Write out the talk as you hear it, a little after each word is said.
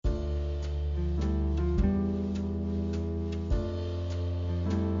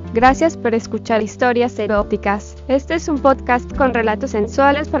Gracias por escuchar Historias Eróticas. Este es un podcast con relatos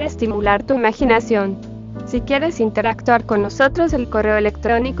sensuales para estimular tu imaginación. Si quieres interactuar con nosotros, el correo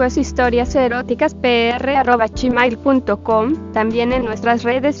electrónico es historiaseroticaspr@gmail.com, también en nuestras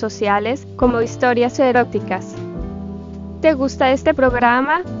redes sociales, como Historias Eróticas. ¿Te gusta este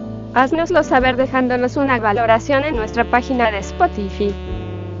programa? Haznoslo saber dejándonos una valoración en nuestra página de Spotify.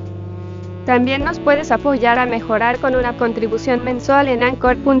 También nos puedes apoyar a mejorar con una contribución mensual en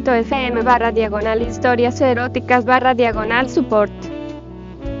anchor.fm/historias eróticas/support.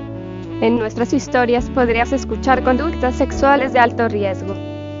 En nuestras historias podrías escuchar conductas sexuales de alto riesgo.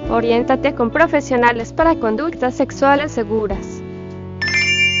 Oriéntate con profesionales para conductas sexuales seguras.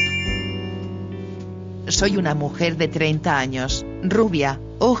 Soy una mujer de 30 años, rubia,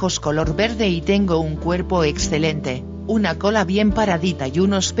 ojos color verde y tengo un cuerpo excelente, una cola bien paradita y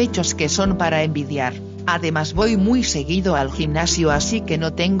unos pechos que son para envidiar. Además voy muy seguido al gimnasio, así que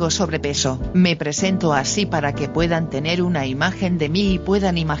no tengo sobrepeso. Me presento así para que puedan tener una imagen de mí y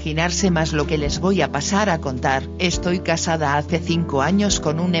puedan imaginarse más lo que les voy a pasar a contar. Estoy casada hace 5 años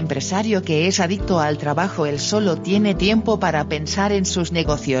con un empresario que es adicto al trabajo. Él solo tiene tiempo para pensar en sus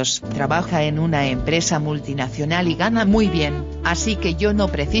negocios. Trabaja en una empresa multinacional y gana muy bien, así que yo no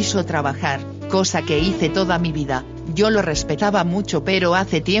preciso trabajar, cosa que hice toda mi vida. Yo lo respetaba mucho, pero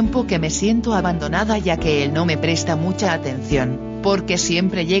hace tiempo que me siento abandonada ya que él no me presta mucha atención, porque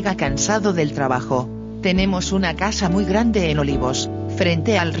siempre llega cansado del trabajo. Tenemos una casa muy grande en Olivos,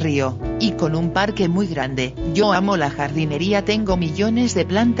 frente al río, y con un parque muy grande. Yo amo la jardinería, tengo millones de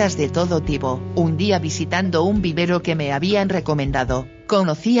plantas de todo tipo. Un día visitando un vivero que me habían recomendado,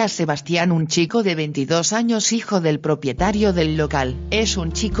 conocí a Sebastián, un chico de 22 años, hijo del propietario del local. Es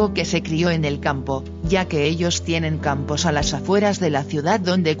un chico que se crió en el campo, ya que ellos tienen campos a las afueras de la ciudad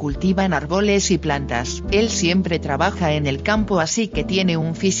donde cultivan árboles y plantas. Él siempre trabaja en el campo, así que tiene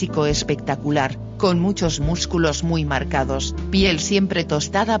un físico espectacular, con muchos músculos muy marcados, piel siempre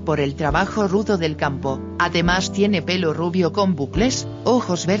tostada por el trabajo rudo del campo. Además tiene pelo rubio con bucles,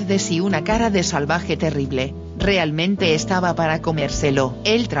 ojos verdes y una cara de salvaje terrible. Realmente estaba para comérselo.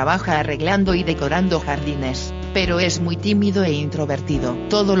 Él trabaja arreglando y decorando jardines, pero es muy tímido e introvertido.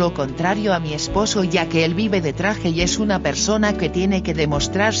 Todo lo contrario a mi esposo, ya que él vive de traje y es una persona que tiene que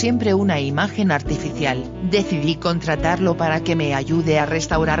demostrar siempre una imagen artificial. Decidí contratarlo para que me ayude a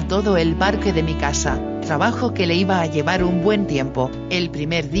restaurar todo el parque de mi casa, trabajo que le iba a llevar un buen tiempo. El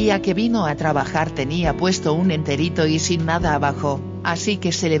primer día que vino a trabajar tenía puesto un enterito y sin nada abajo, así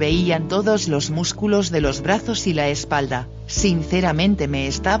que se le veían todos los músculos de los brazos y la espalda. Sinceramente me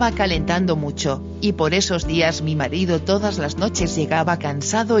estaba calentando mucho, y por esos días mi marido todas las noches llegaba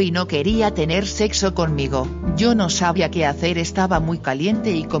cansado y no quería tener sexo conmigo. Yo no sabía qué hacer, estaba muy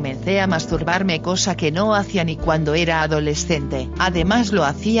caliente y comencé a masturbarme, cosa que no hacía ni cuando era adolescente. Además lo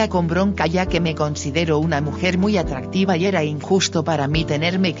hacía con bronca, ya que me considero una mujer muy atractiva y era injusto para mí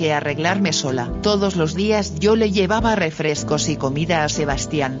tenerme que arreglarme sola. Todos los días yo le llevaba refrescos y comida a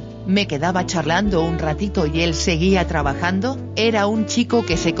Sebastián. Me quedaba charlando un ratito y él seguía trabajando. Era un chico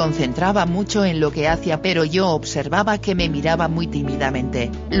que se concentraba mucho en lo que hacía, pero yo observaba que me miraba muy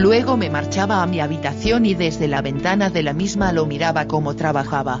tímidamente. Luego me marchaba a mi habitación y desde la ventana de la misma lo miraba cómo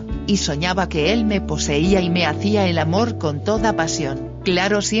trabajaba, y soñaba que él me poseía y me hacía el amor con toda pasión.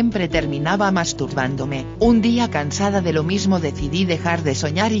 Claro, siempre terminaba masturbándome. Un día, cansada de lo mismo, decidí dejar de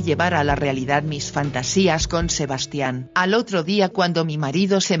soñar y llevar a la realidad mis fantasías con Sebastián. Al otro día, cuando mi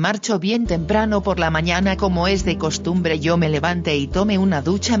marido se marchó bien temprano por la mañana como es de costumbre, yo me levanté y tomé una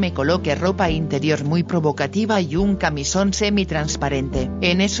ducha, me coloqué ropa interior muy provocativa y un camisón semitransparente.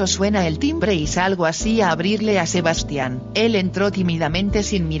 En eso suena el timbre y salgo así a abrirle a Sebastián. Él entró tímidamente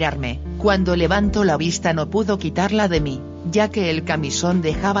sin mirarme. Cuando levanto la vista no pudo quitarla de mí, ya que el camisón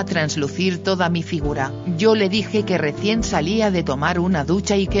dejaba translucir toda mi figura. Yo le dije que recién salía de tomar una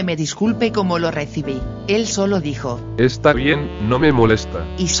ducha y que me disculpe como lo recibí. Él solo dijo: "Está bien, no me molesta",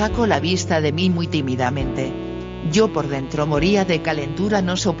 y sacó la vista de mí muy tímidamente. Yo por dentro moría de calentura,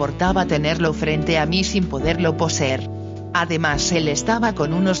 no soportaba tenerlo frente a mí sin poderlo poseer. Además él estaba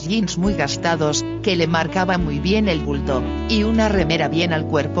con unos jeans muy gastados, que le marcaban muy bien el bulto, y una remera bien al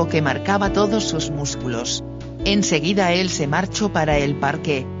cuerpo que marcaba todos sus músculos. Enseguida él se marchó para el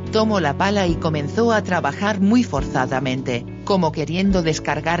parque, tomó la pala y comenzó a trabajar muy forzadamente, como queriendo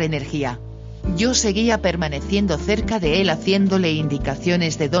descargar energía. Yo seguía permaneciendo cerca de él haciéndole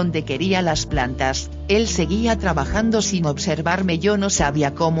indicaciones de dónde quería las plantas. Él seguía trabajando sin observarme. Yo no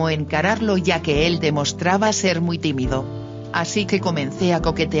sabía cómo encararlo, ya que él demostraba ser muy tímido. así que comencé a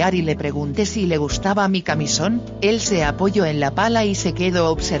coquetear y le pregunté si le gustaba mi camisón. Él se apoyó en la pala y se quedó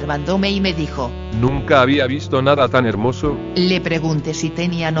observándome y me dijo: Nunca había visto nada tan hermoso. Le pregunté si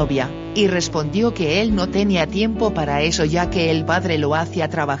tenía novia, y respondió que él no tenía tiempo para eso ya que el padre lo hacía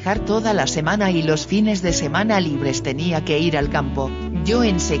trabajar toda la semana y los fines de semana libres tenía que ir al campo. Yo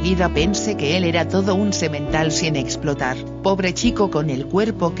enseguida pensé que él era todo un semental sin explotar, pobre chico con el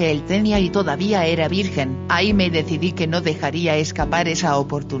cuerpo que él tenía y todavía era virgen. Ahí me decidí que no dejaría escapar esa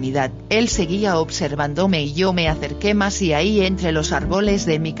oportunidad. Él seguía observándome y yo me acerqué más y ahí entre los árboles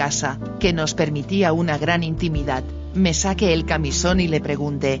de mi casa, que nos permitía una gran intimidad, me saqué el camisón y le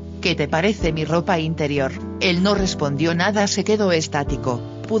pregunté: ¿qué te parece mi ropa interior? Él no respondió nada, se quedó estático.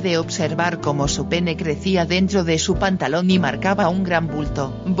 Pude observar cómo su pene crecía dentro de su pantalón y marcaba un gran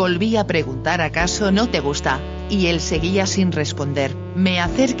bulto. Volví a preguntar: ¿acaso no te gusta? Y él seguía sin responder. Me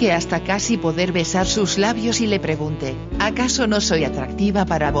acerqué hasta casi poder besar sus labios y le pregunté: ¿acaso no soy atractiva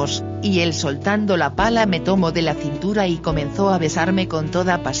para vos? Y él soltando la pala me tomó de la cintura y comenzó a besarme con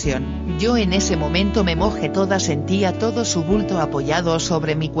toda pasión. Yo en ese momento me mojé toda, sentía todo su bulto apoyado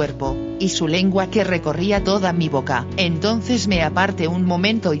sobre mi cuerpo, y su lengua que recorría toda mi boca. Entonces me aparté un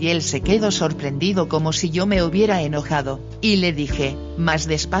momento y él se quedó sorprendido como si yo me hubiera enojado, y le dije: más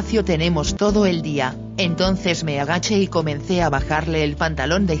despacio, tenemos todo el día. Entonces me agaché y comencé a bajarle el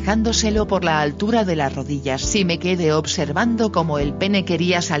pantalón dejándoselo por la altura de las rodillas y me quedé observando cómo el pene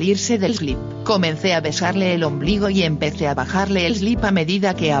quería salirse del slip. Comencé a besarle el ombligo y empecé a bajarle el slip a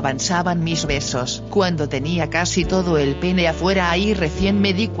medida que avanzaban mis besos. Cuando tenía casi todo el pene afuera ahí recién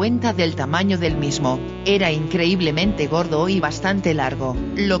me di cuenta del tamaño del mismo. Era increíblemente gordo y bastante largo.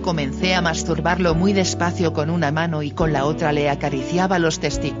 Lo comencé a masturbarlo muy despacio con una mano y con la otra le acariciaba los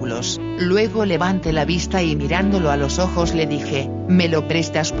testículos. Luego levanté la vista y mirándolo a los ojos le dije: ¿me lo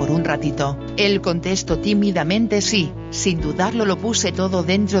prestas por un ratito? Él contestó tímidamente sí. Sin dudarlo lo puse todo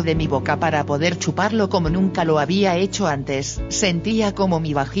dentro de mi boca para poder chuparlo como nunca lo había hecho antes. Sentía como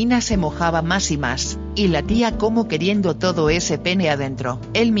mi vagina se mojaba más y más, y latía como queriendo todo ese pene adentro.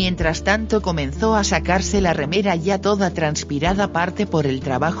 Él mientras tanto comenzó a sacarse la remera ya toda transpirada, parte por el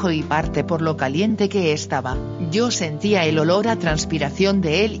trabajo y parte por lo caliente que estaba. Yo sentía el olor a transpiración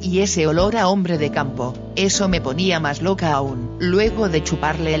de él y ese olor a hombre de campo. Eso me ponía más loca aún. Luego de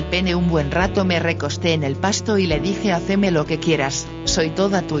chuparle el pene un buen rato me recosté en el pasto y le dije: haceme lo que quieras, soy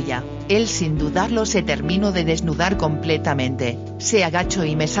toda tuya. Él sin dudarlo se terminó de desnudar completamente, se agachó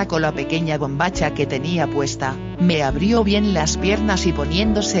y me sacó la pequeña bombacha que tenía puesta, me abrió bien las piernas y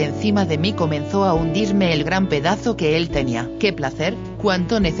poniéndose encima de mí comenzó a hundirme el gran pedazo que él tenía. ¡Qué placer!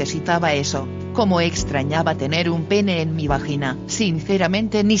 ¡Cuánto necesitaba eso! Cómo extrañaba tener un pene en mi vagina.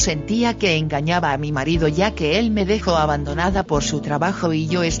 Sinceramente ni sentía que engañaba a mi marido ya que él me dejó abandonada por su trabajo y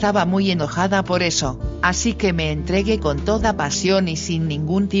yo estaba muy enojada por eso, así que me entregué con toda pasión y sin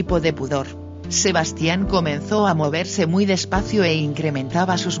ningún tipo de pudor. Sebastián comenzó a moverse muy despacio e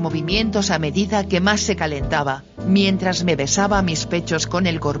incrementaba sus movimientos a medida que más se calentaba, mientras me besaba mis pechos con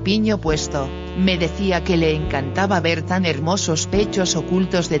el corpiño puesto. Me decía que le encantaba ver tan hermosos pechos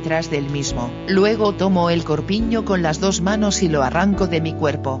ocultos detrás del mismo. Luego tomó el corpiño con las dos manos y lo arrancó de mi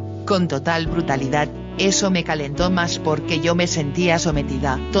cuerpo, con total brutalidad. Eso me calentó más porque yo me sentía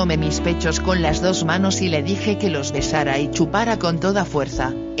sometida. Tomé mis pechos con las dos manos y le dije que los besara y chupara con toda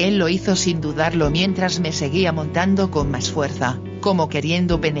fuerza. Él lo hizo sin dudarlo mientras me seguía montando con más fuerza, como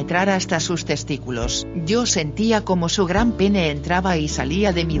queriendo penetrar hasta sus testículos. Yo sentía como su gran pene entraba y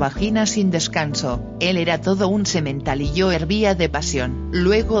salía de mi vagina sin descanso. Él era todo un semental y yo hervía de pasión.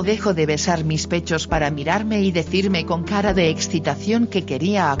 Luego dejó de besar mis pechos para mirarme y decirme con cara de excitación que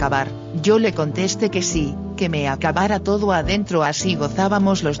quería acabar. Yo le contesté que sí, que me acabara todo adentro, así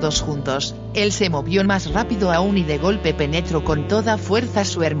gozábamos los dos juntos. Él se movió más rápido aún y de golpe penetró con toda fuerza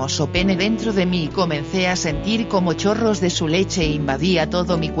su hermoso pene dentro de mí y comencé a sentir como chorros de su leche invadía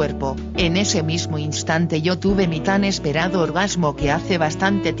todo mi cuerpo. En ese mismo instante yo tuve mi tan esperado orgasmo que hace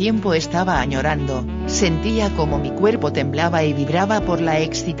bastante tiempo estaba añorando. Sentía como mi cuerpo temblaba y vibraba por la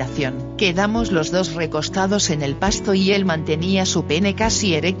excitación. Quedamos los dos recostados en el pasto y él mantenía su pene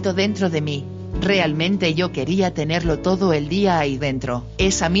casi erecto dentro de mí. Realmente yo quería tenerlo todo el día ahí dentro.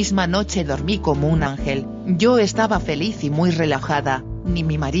 Esa misma noche dormí como un ángel. Yo estaba feliz y muy relajada. Ni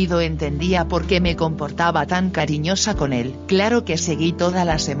mi marido entendía por qué me comportaba tan cariñosa con él. Claro que seguí toda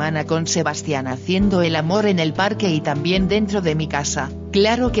la semana con Sebastián haciendo el amor en el parque y también dentro de mi casa.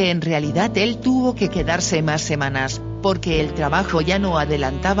 Claro que en realidad él tuvo que quedarse más semanas, porque el trabajo ya no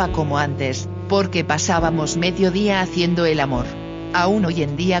adelantaba como antes, porque pasábamos medio día haciendo el amor. Aún hoy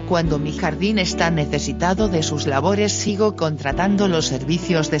en día, cuando mi jardín está necesitado de sus labores, sigo contratando los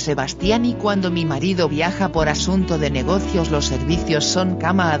servicios de Sebastián, y cuando mi marido viaja por asunto de negocios, los servicios son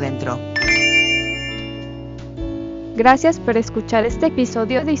cama adentro. Gracias por escuchar este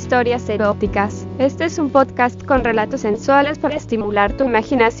episodio de Historias Eróticas. Este es un podcast con relatos sensuales para estimular tu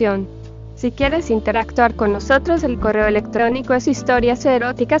imaginación. Si quieres interactuar con nosotros, el correo electrónico es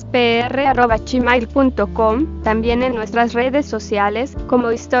historiaseroticaspr@gmail.com, también en nuestras redes sociales,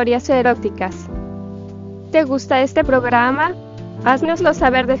 como Historias Eróticas. ¿Te gusta este programa? Haznoslo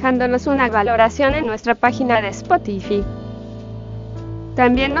saber dejándonos una valoración en nuestra página de Spotify.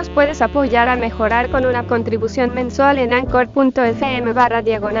 También nos puedes apoyar a mejorar con una contribución mensual en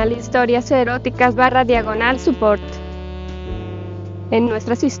anchor.fm/historias eróticas/support. En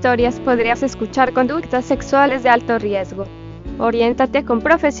nuestras historias podrías escuchar conductas sexuales de alto riesgo. Oriéntate con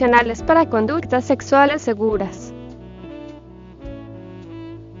profesionales para conductas sexuales seguras.